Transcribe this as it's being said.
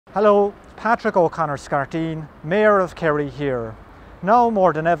Hello, Patrick O'Connor Scarteen, Mayor of Kerry here. Now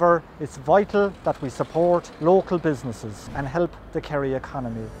more than ever, it's vital that we support local businesses and help the Kerry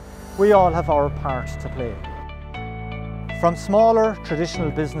economy. We all have our part to play. From smaller traditional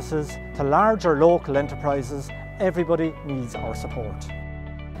businesses to larger local enterprises, everybody needs our support.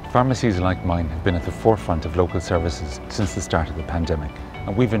 Pharmacies like mine have been at the forefront of local services since the start of the pandemic,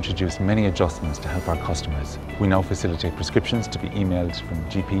 and we've introduced many adjustments to help our customers. We now facilitate prescriptions to be emailed from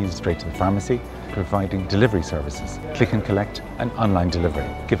GPs straight to the pharmacy, providing delivery services, click and collect and online delivery,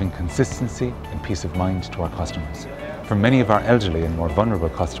 giving consistency and peace of mind to our customers. For many of our elderly and more vulnerable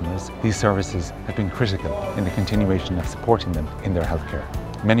customers, these services have been critical in the continuation of supporting them in their healthcare.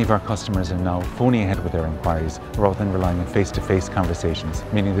 Many of our customers are now phoning ahead with their inquiries rather than relying on face-to-face conversations,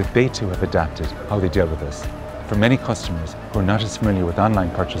 meaning that they too have adapted how they deal with us. For many customers who are not as familiar with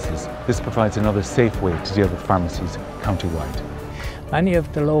online purchases, this provides another safe way to deal with pharmacies county-wide. Many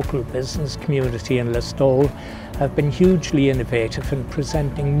of the local business community in Listowel have been hugely innovative in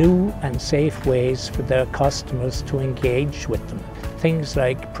presenting new and safe ways for their customers to engage with them. Things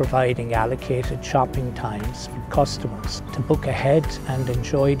like providing allocated shopping times for customers to book ahead and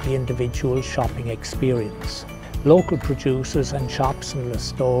enjoy the individual shopping experience. Local producers and shops in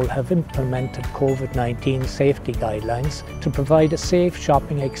Listowel have implemented COVID-19 safety guidelines to provide a safe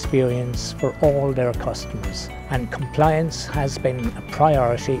shopping experience for all their customers, and compliance has been a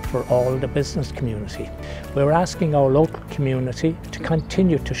priority for all the business community. We're asking our local community to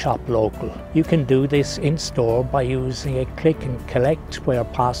continue to shop local. You can do this in store by using a click and collect where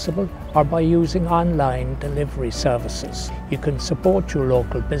possible, or by using online delivery services. You can support your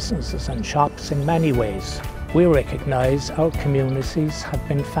local businesses and shops in many ways. We recognise our communities have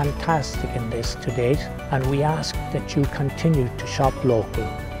been fantastic in this to date, and we ask that you continue to shop local.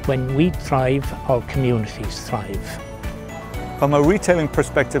 When we thrive, our communities thrive. From a retailing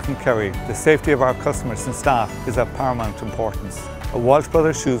perspective in Kerry, the safety of our customers and staff is of paramount importance. At Walsh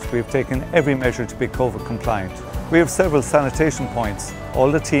Brothers Shoes, we have taken every measure to be COVID compliant. We have several sanitation points.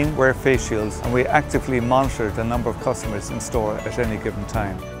 All the team wear face shields, and we actively monitor the number of customers in store at any given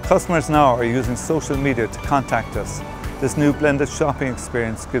time. Customers now are using social media to contact us. This new blended shopping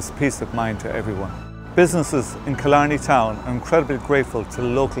experience gives peace of mind to everyone. Businesses in Killarney Town are incredibly grateful to the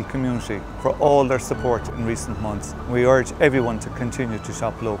local community for all their support in recent months. We urge everyone to continue to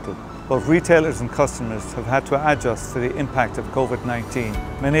shop local. Both retailers and customers have had to adjust to the impact of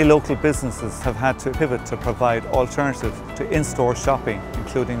COVID-19. Many local businesses have had to pivot to provide alternatives to in-store shopping,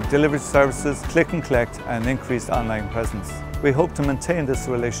 including delivery services, click and collect and increased online presence. We hope to maintain this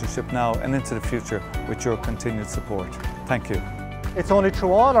relationship now and into the future with your continued support. Thank you. It's only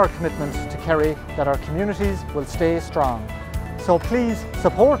through all our commitments to Kerry that our communities will stay strong. So please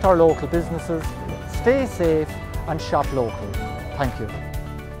support our local businesses, stay safe and shop local. Thank you.